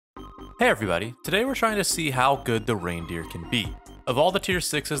Hey everybody, today we're trying to see how good the reindeer can be. Of all the tier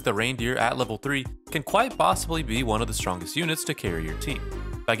 6s, the reindeer at level 3 can quite possibly be one of the strongest units to carry your team.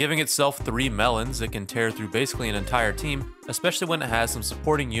 By giving itself 3 melons, it can tear through basically an entire team, especially when it has some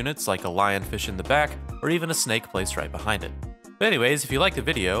supporting units like a lionfish in the back or even a snake placed right behind it. But anyways, if you like the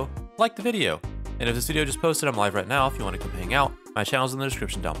video, like the video. And if this video just posted, I'm live right now if you want to come hang out. My channel's in the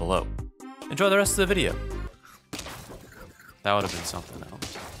description down below. Enjoy the rest of the video. That would have been something else.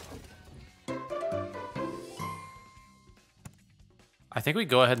 I think we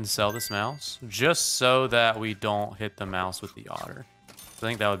go ahead and sell this mouse, just so that we don't hit the mouse with the otter. I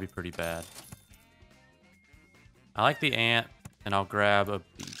think that would be pretty bad. I like the ant, and I'll grab a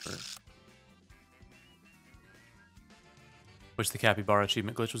beaver. Wish the capybara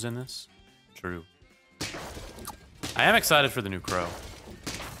achievement glitch was in this. True. I am excited for the new crow.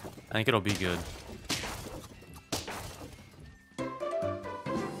 I think it'll be good.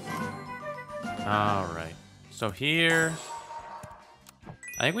 Alright. So here...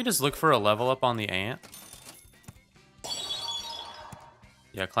 I think we just look for a level up on the ant.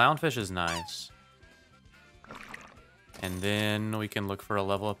 Yeah, clownfish is nice. And then we can look for a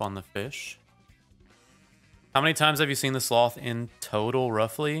level up on the fish. How many times have you seen the sloth in total,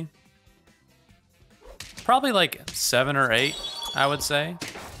 roughly? Probably like 7 or 8, I would say.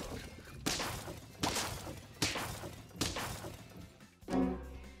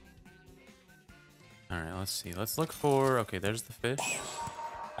 Alright, let's see. Let's look for... Okay, there's the fish.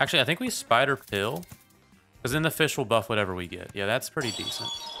 Actually, I think we spider pill. Because then the fish will buff whatever we get. Yeah, that's pretty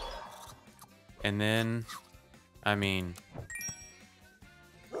decent. And then... I mean...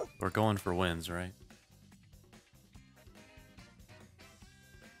 We're going for wins, right?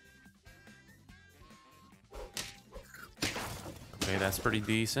 Okay, that's pretty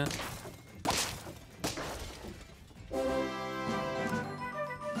decent.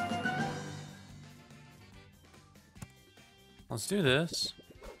 Let's do this.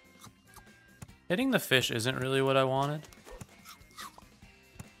 Hitting the fish isn't really what I wanted.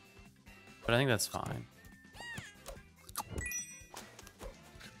 But I think that's fine.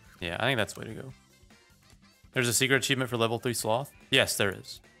 Yeah, I think that's the way to go. There's a secret achievement for level 3 sloth? Yes, there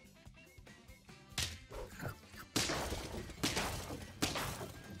is.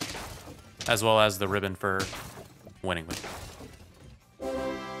 As well as the ribbon for winning with.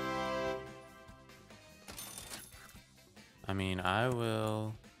 I mean, I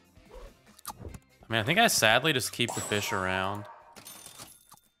will... I mean, I think I sadly just keep the fish around.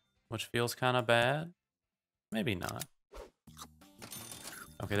 Which feels kind of bad. Maybe not.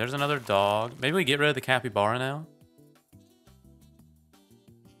 Okay, there's another dog. Maybe we get rid of the capybara now?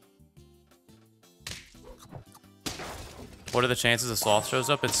 What are the chances a sloth shows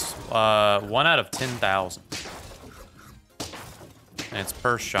up? It's 1 out of 10,000. And it's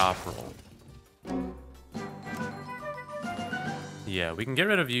per shop roll. Yeah, we can get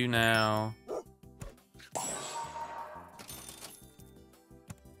rid of you now.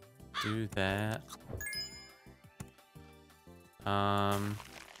 Do that.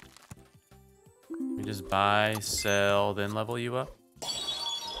 We just buy, sell, then level you up.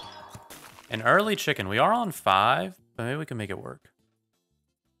 An early chicken. We are on 5, but maybe we can make it work.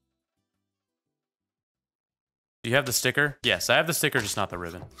 Do you have the sticker? Yes, I have the sticker, just not the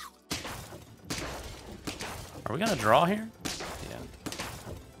ribbon. Are we gonna draw here?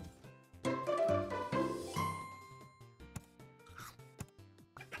 Yeah.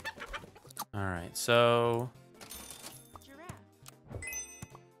 Alright, so...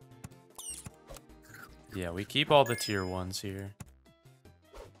 Yeah, we keep all the tier 1s here.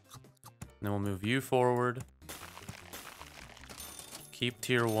 And then we'll move you forward. Keep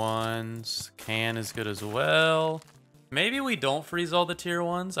tier 1s. Can is good as well. Maybe we don't freeze all the tier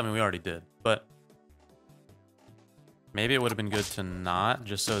 1s. I mean, we already did, but... Maybe it would have been good to not,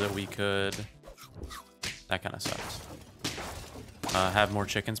 just so that we could... That kind of sucks. Have more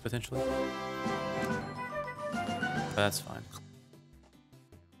chickens, potentially. But that's fine.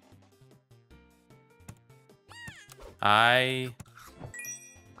 I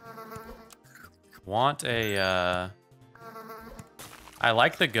want a, I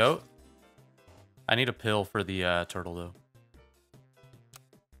like the goat. I need a pill for the turtle, though.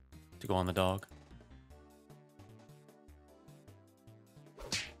 To go on the dog.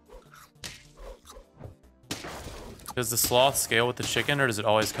 Does the sloth scale with the chicken, or does it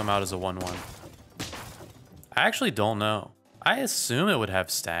always come out as a 1-1? I actually don't know. I assume it would have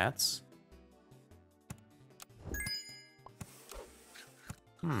stats.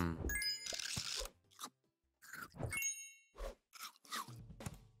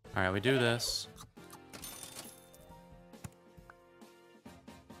 Alright, we do this.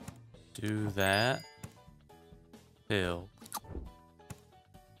 Do that. Build.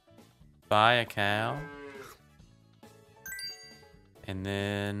 Buy a cow. And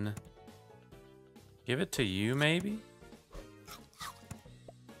then give it to you, maybe?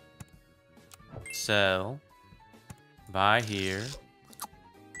 Sell. Buy here.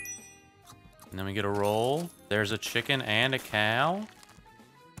 And then we get a roll. There's a chicken and a cow.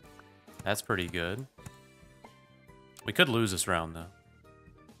 That's pretty good. We could lose this round, though.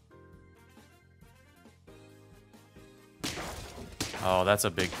 Oh, that's a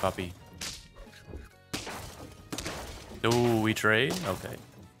big puppy. Ooh, we trade? Okay.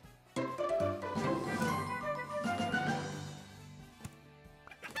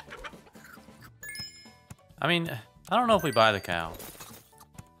 I mean, I don't know if we buy the cow.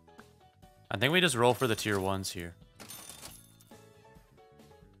 I think we just roll for the tier 1s here.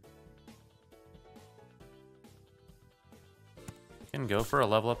 We can go for a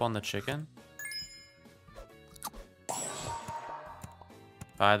level up on the chicken.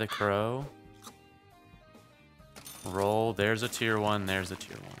 Buy the crow. Roll. There's a tier 1. There's a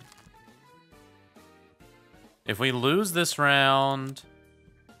tier 1. If we lose this round,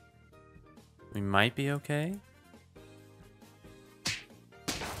 we might be okay.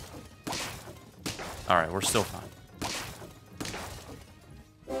 Alright, we're still fine.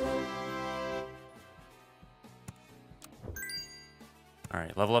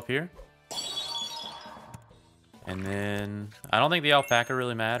 Alright, level up here. And then, I don't think the alpaca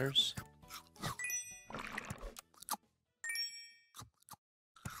really matters.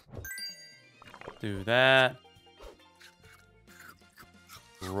 Do that.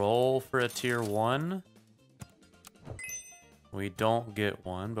 Roll for a tier 1. We don't get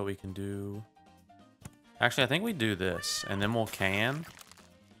one, but we can do... Actually, I think we do this, and then we'll can.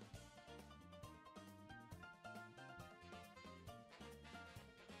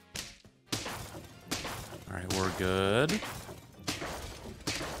 Alright, we're good.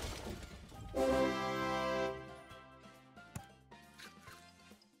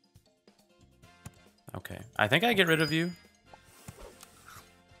 Okay, I think I get rid of you.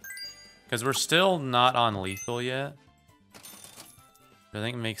 Because we're still not on lethal yet. I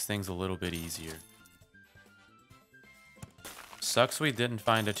think it makes things a little bit easier. Sucks we didn't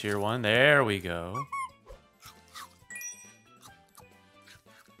find a tier 1. There we go.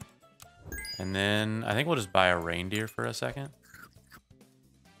 And then I think we'll just buy a reindeer for a second.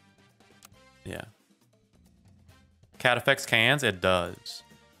 Yeah. Cat affects cans? It does.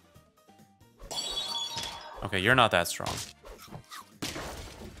 Okay, you're not that strong.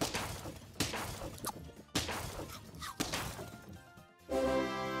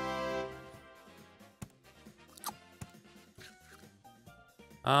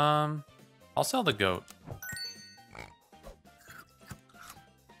 I'll sell the goat.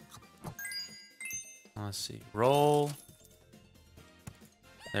 Let's see. Roll.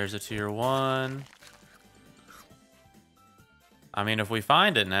 There's a tier 1. I mean, if we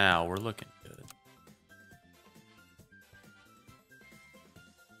find it now, we're looking good.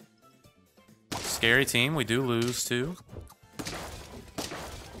 Scary team. We do lose, too.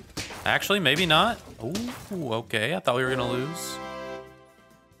 Actually, maybe not. Ooh, okay. I thought we were going to lose.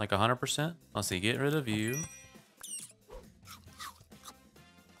 Like 100%. Let's see. Get rid of you.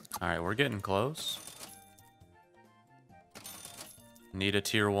 Alright, we're getting close. Need a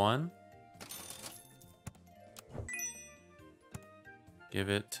tier 1. Give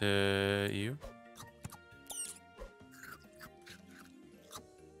it to you.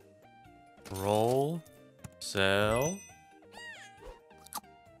 Roll. Sell.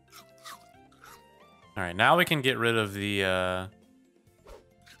 Alright, now we can get rid of the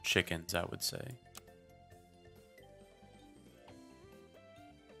chickens, I would say.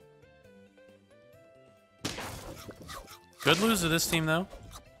 Could lose to this team, though.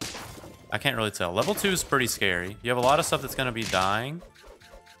 I can't really tell. Level 2 is pretty scary. You have a lot of stuff that's going to be dying.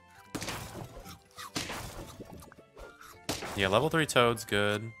 Yeah, level 3 toad's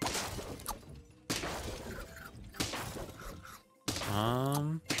good.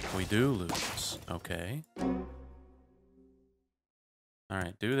 We do lose. Okay.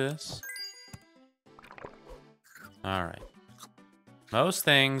 Alright, do this. Alright. Most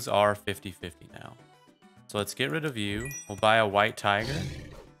things are 50-50 now. So let's get rid of you. We'll buy a white tiger.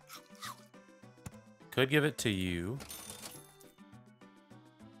 Could give it to you.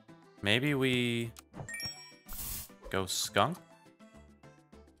 Maybe we go skunk.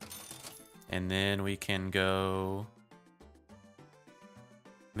 And then we can go...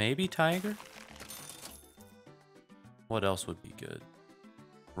 Maybe tiger? What else would be good?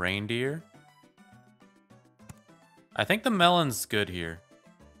 Reindeer? I think the melon's good here.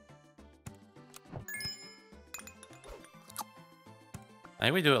 I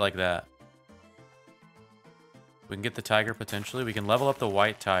think we do it like that. We can get the tiger potentially. We can level up the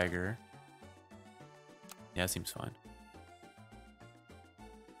white tiger. Yeah, seems fine.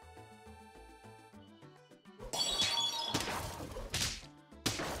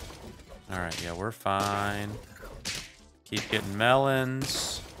 Alright, yeah, we're fine. Keep getting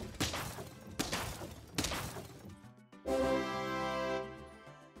melons.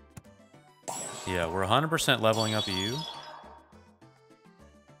 Yeah, we're 100% leveling up you.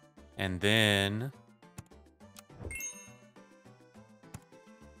 And then...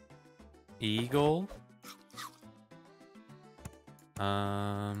 Eagle.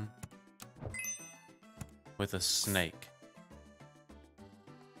 With a snake.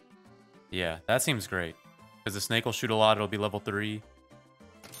 Yeah, that seems great. Because the snake will shoot a lot, it'll be level 3.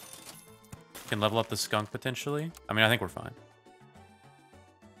 Can level up the skunk potentially. I mean, I think we're fine.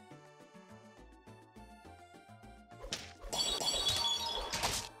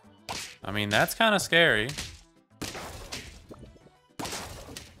 I mean, that's kind of scary.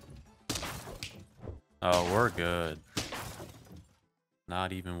 Oh, we're good.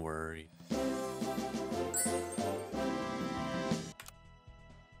 Not even worried.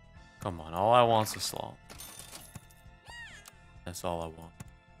 Come on, all I want's a slaw. That's all I want.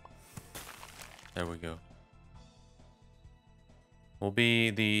 There we go. We'll be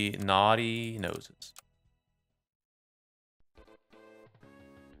the naughty noses.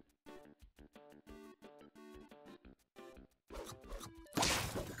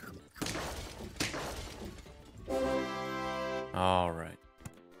 All right.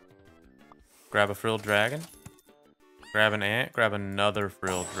 Grab a frilled dragon. Grab an ant. Grab another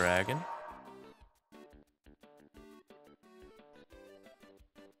frilled dragon.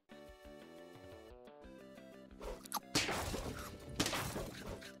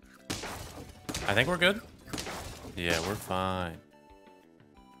 I think we're good. Yeah, we're fine.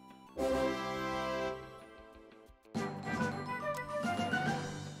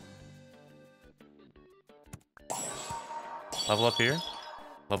 Level up here.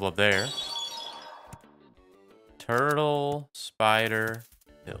 Level up there. Turtle, spider,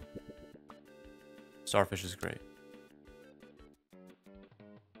 hill. Starfish is great.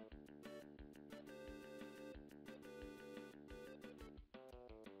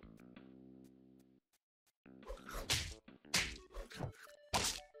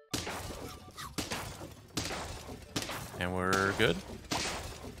 And we're good.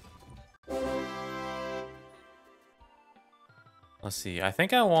 Let's see. I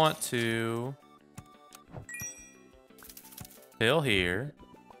think I want to hill here.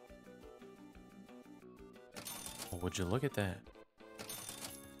 Oh, would you look at that?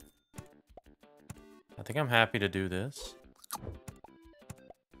 I think I'm happy to do this.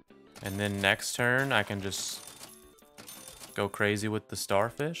 And then next turn, I can just go crazy with the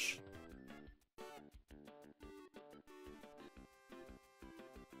starfish.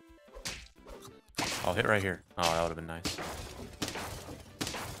 I'll hit right here. Oh, that would have been nice.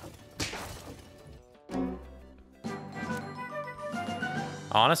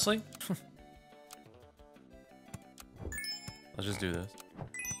 Honestly, let's just do this.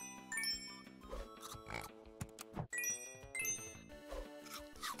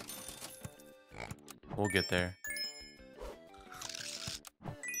 We'll get there.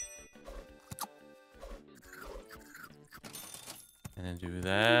 And then do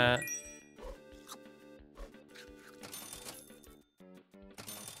that.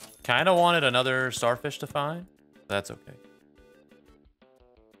 Kind of wanted another starfish to find. That's okay.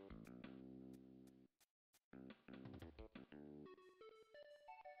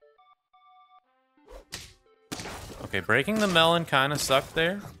 Okay, breaking the melon kind of sucked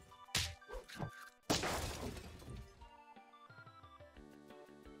there.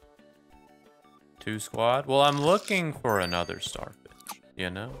 Two squad. Well, I'm looking for another starfish, you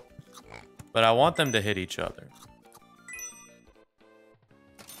know? But I want them to hit each other.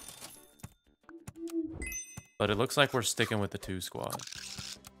 But it looks like we're sticking with the two squad.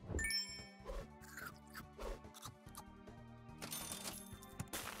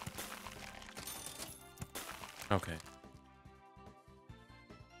 Okay.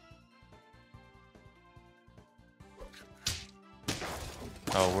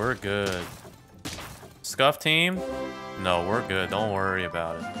 Oh, we're good. Scuff team? No, we're good. Don't worry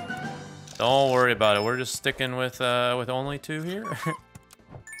about it. Don't worry about it. We're just sticking with only two here.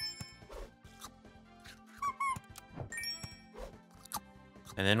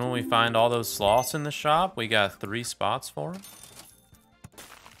 And then when we find all those sloths in the shop, we got 3 spots for them.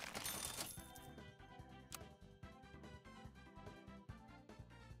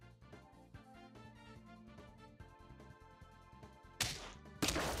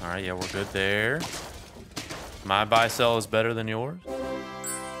 All right, yeah, we're good there. My buy sell is better than yours.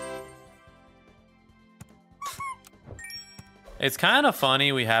 It's kind of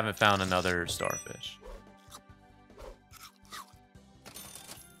funny we haven't found another starfish.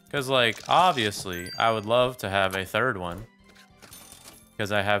 Because, like, obviously, I would love to have a third one.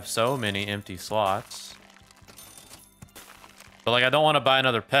 Because I have so many empty slots. But, like, I don't want to buy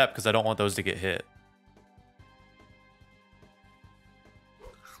another pet because I don't want those to get hit.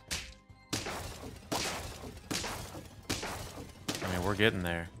 I mean, we're getting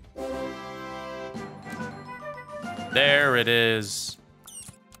there. There it is.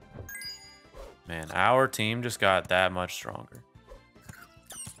 Man, our team just got that much stronger.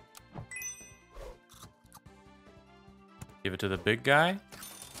 Give it to the big guy.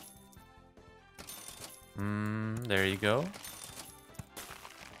 There you go.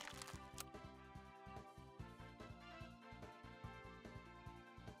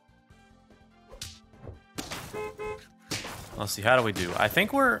 Let's see, how do we do? I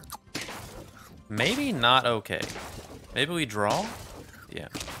think we're maybe not okay. Maybe we draw? Yeah.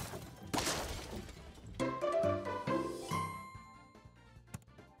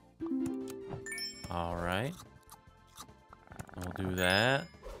 All right. We'll do that.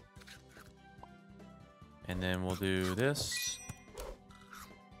 And then we'll do this.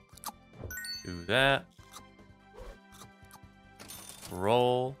 Do that.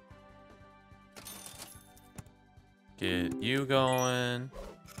 Roll. Get you going.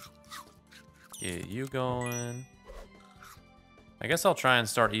 Get you going. I guess I'll try and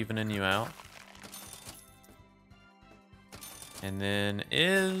start evening you out. And then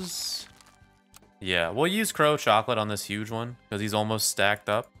is... Yeah, we'll use Crow Chocolate on this huge one because he's almost stacked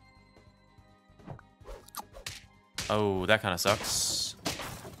up. Oh, that kind of sucks.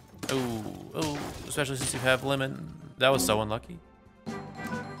 Oh, especially since you have Lemon. That was so unlucky.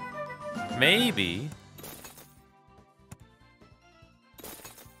 Maybe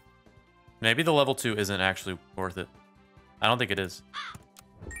the level 2 isn't actually worth it. I don't think it is.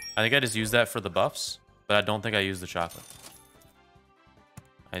 I think I just use that for the buffs, but I don't think I use the chocolate.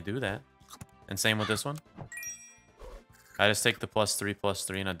 I do that. And same with this one. I just take the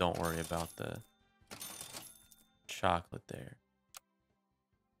 +3/+3 and I don't worry about the chocolate there.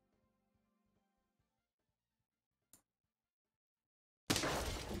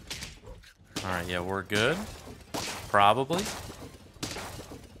 All right, yeah, we're good. Probably.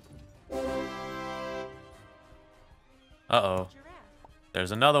 Uh-oh.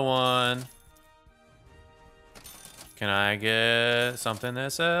 There's another one. Can I get something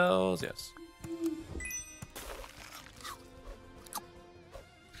that sells? Yes.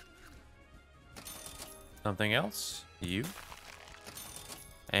 Something else? You.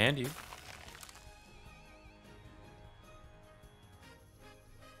 And you.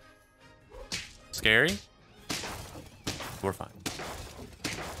 Scary? We're fine.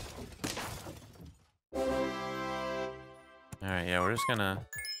 Alright, yeah, we're just gonna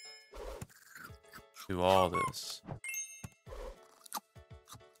do all this.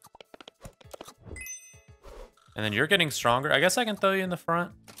 And then you're getting stronger. I guess I can throw you in the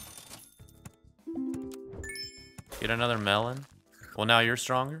front. Get another melon. Well, now you're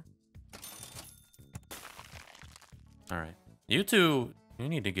stronger. Alright. You two, you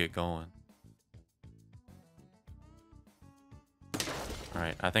need to get going.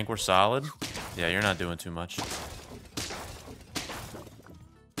 Alright, I think we're solid. Yeah, you're not doing too much.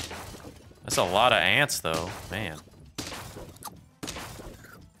 That's a lot of ants, though. Man.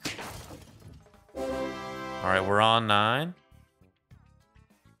 Alright, we're on 9.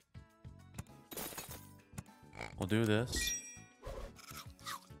 We'll do this.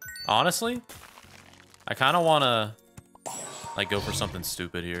 Honestly, I kind of want to, like, go for something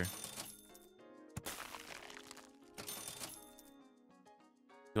stupid here.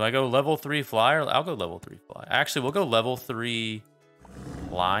 Do I go level 3 fly or I'll go level 3 fly? Actually, we'll go level 3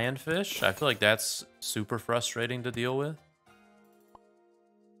 lionfish. I feel like that's super frustrating to deal with.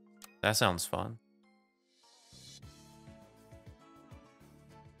 That sounds fun.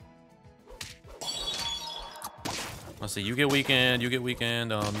 Let's see, you get weekend, you get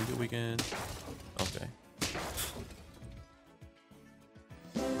weekend, you get weekend. Okay.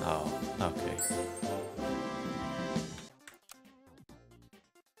 Oh, okay.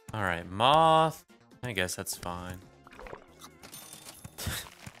 Alright, moth. I guess that's fine.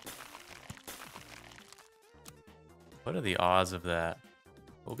 What are the odds of that?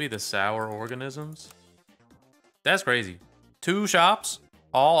 Will be the sour organisms? That's crazy. 2 shops?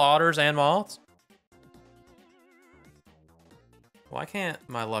 All otters and moths? Why can't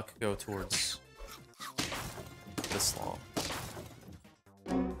my luck go towards this long?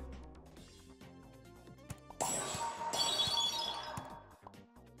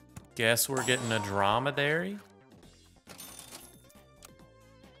 guess we're getting a dromedary.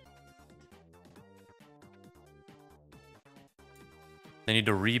 They need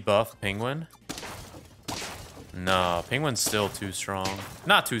to rebuff Penguin. No, Penguin's still too strong.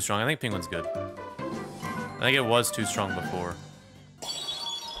 Not too strong. I think Penguin's good. I think it was too strong before.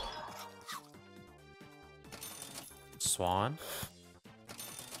 Swan.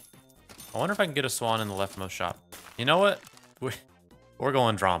 I wonder if I can get a swan in the leftmost shop. You know what? We're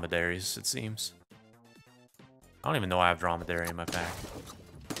going dromedaries, it seems. I don't even know I have dromedary in my pack.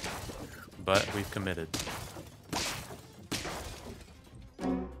 But we've committed.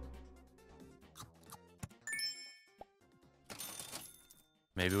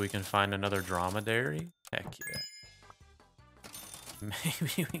 Maybe we can find another dromedary? Heck yeah.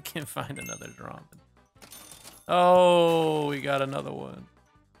 Maybe we can find another dromedary. Oh, we got another one.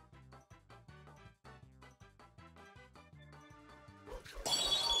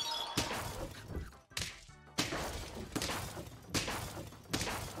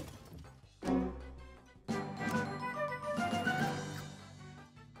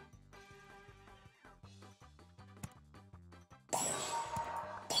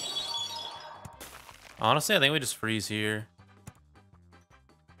 Honestly, I think we just freeze here.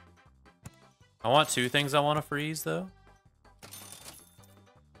 I want two things I want to freeze, though.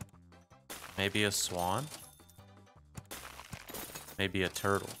 Maybe a swan. Maybe a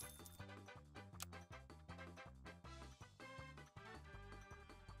turtle.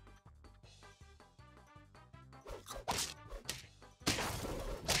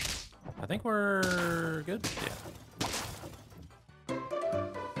 I think we're good. Yeah.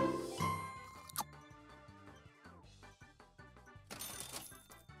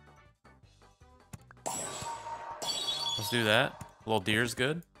 Let's do that. A little deer's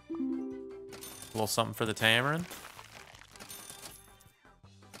good. A little something for the tamarin.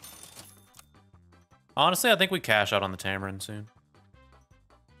 Honestly, I think we cash out on the tamarin soon.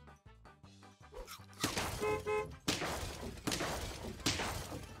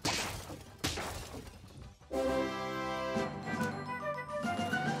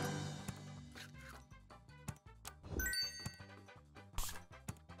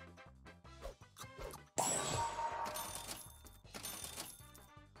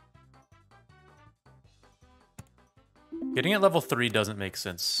 Getting at level 3 doesn't make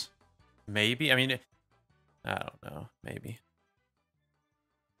sense. Maybe? I mean, I don't know. Maybe.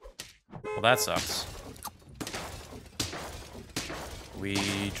 Well, that sucks.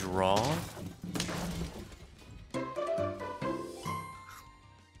 We draw.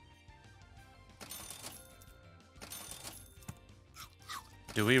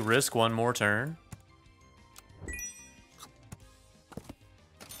 Do we risk one more turn?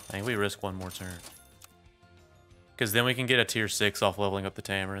 I think we risk one more turn. Because then we can get a tier 6 off leveling up the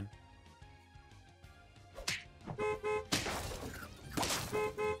tamarin.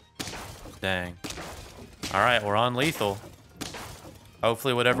 Dang. Alright, we're on lethal.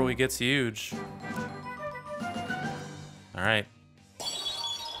 Hopefully whatever we get's huge. Alright.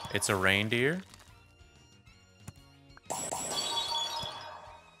 It's a reindeer.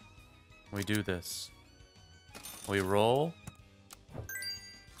 We do this. We roll.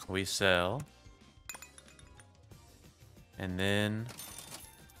 We sell. And then...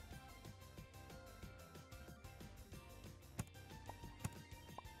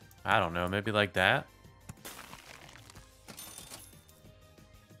 I don't know, maybe like that?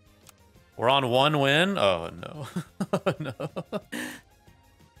 We're on one win? Oh, no. Oh, no.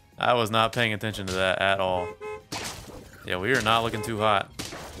 I was not paying attention to that at all. Yeah, we are not looking too hot.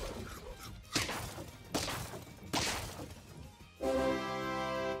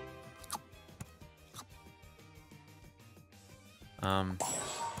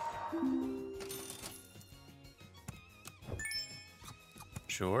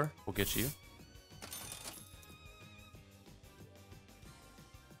 Sure, we'll get you.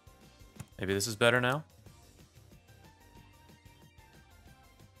 Maybe this is better now?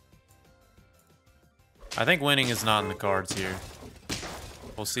 I think winning is not in the cards here.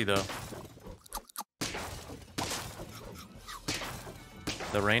 We'll see, though.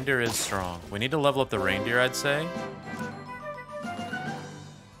 The reindeer is strong. We need to level up the reindeer, I'd say.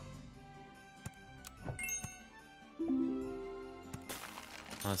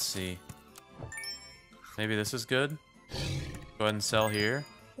 Let's see. Maybe this is good. Go ahead and sell here.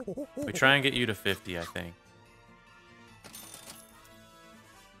 We try and get you to 50, I think.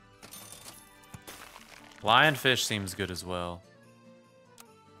 Lionfish seems good as well.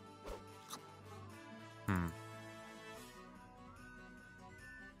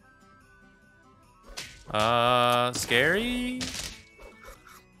 Scary?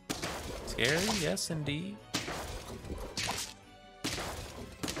 scary? Yes, indeed.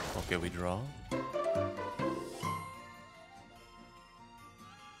 Okay, we draw.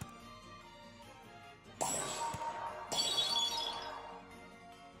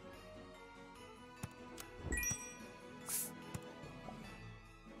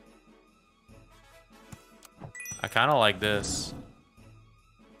 I kind of like this.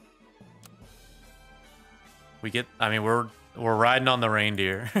 We get, I mean, we're riding on the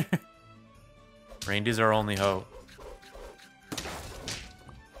reindeer. Reindeer's our only hope.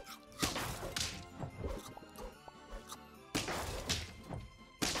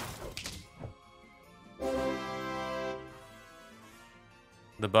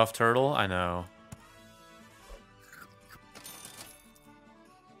 The buff turtle, I know.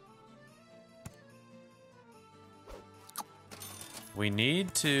 We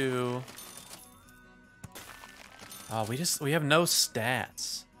need to... Oh, we have no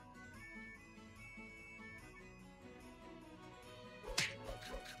stats.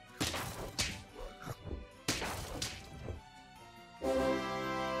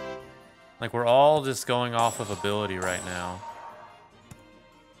 Like, we're all just going off of ability right now.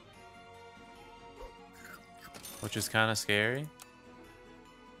 Which is kind of scary.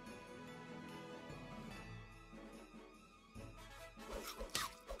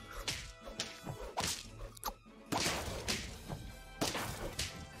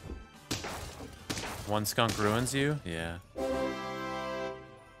 One skunk ruins you? Yeah.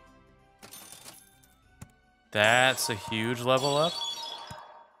 That's a huge level up.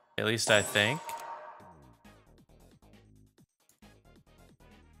 At least I think.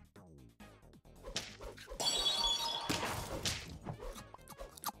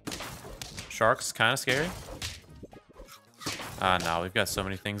 Shark's kind of scary. Ah, no, we've got so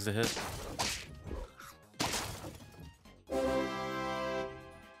many things to hit.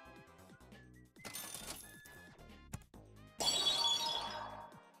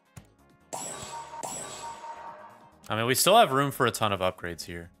 I mean, we still have room for a ton of upgrades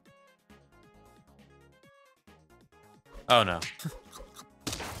here. Oh, no.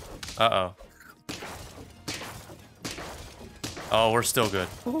 Uh-oh. Oh, we're still good.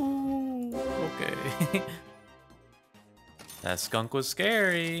 Ooh, okay. That skunk was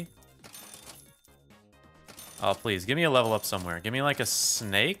scary. Oh, please, give me a level up somewhere. Give me, like, a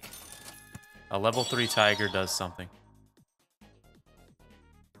snake. A level 3 tiger does something.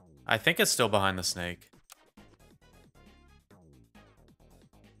 I think it's still behind the snake.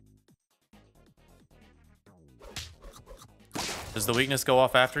 Does the weakness go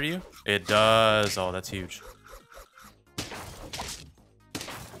off after you? It does. Oh, that's huge.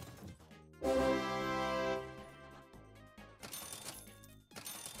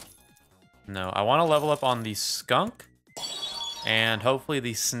 No, I want to level up on the skunk and hopefully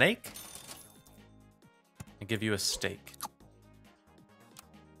the snake and give you a steak.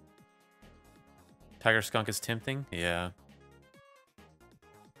 Tiger skunk is tempting? Yeah.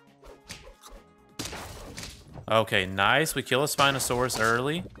 Okay, nice. We kill a Spinosaurus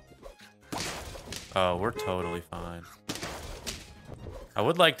early. Oh, we're totally fine. I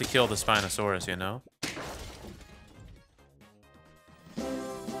would like to kill the Spinosaurus, you know?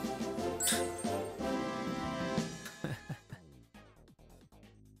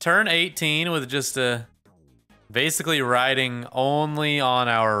 Turn 18 with just a... Basically riding only on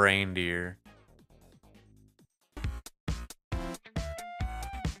our reindeer.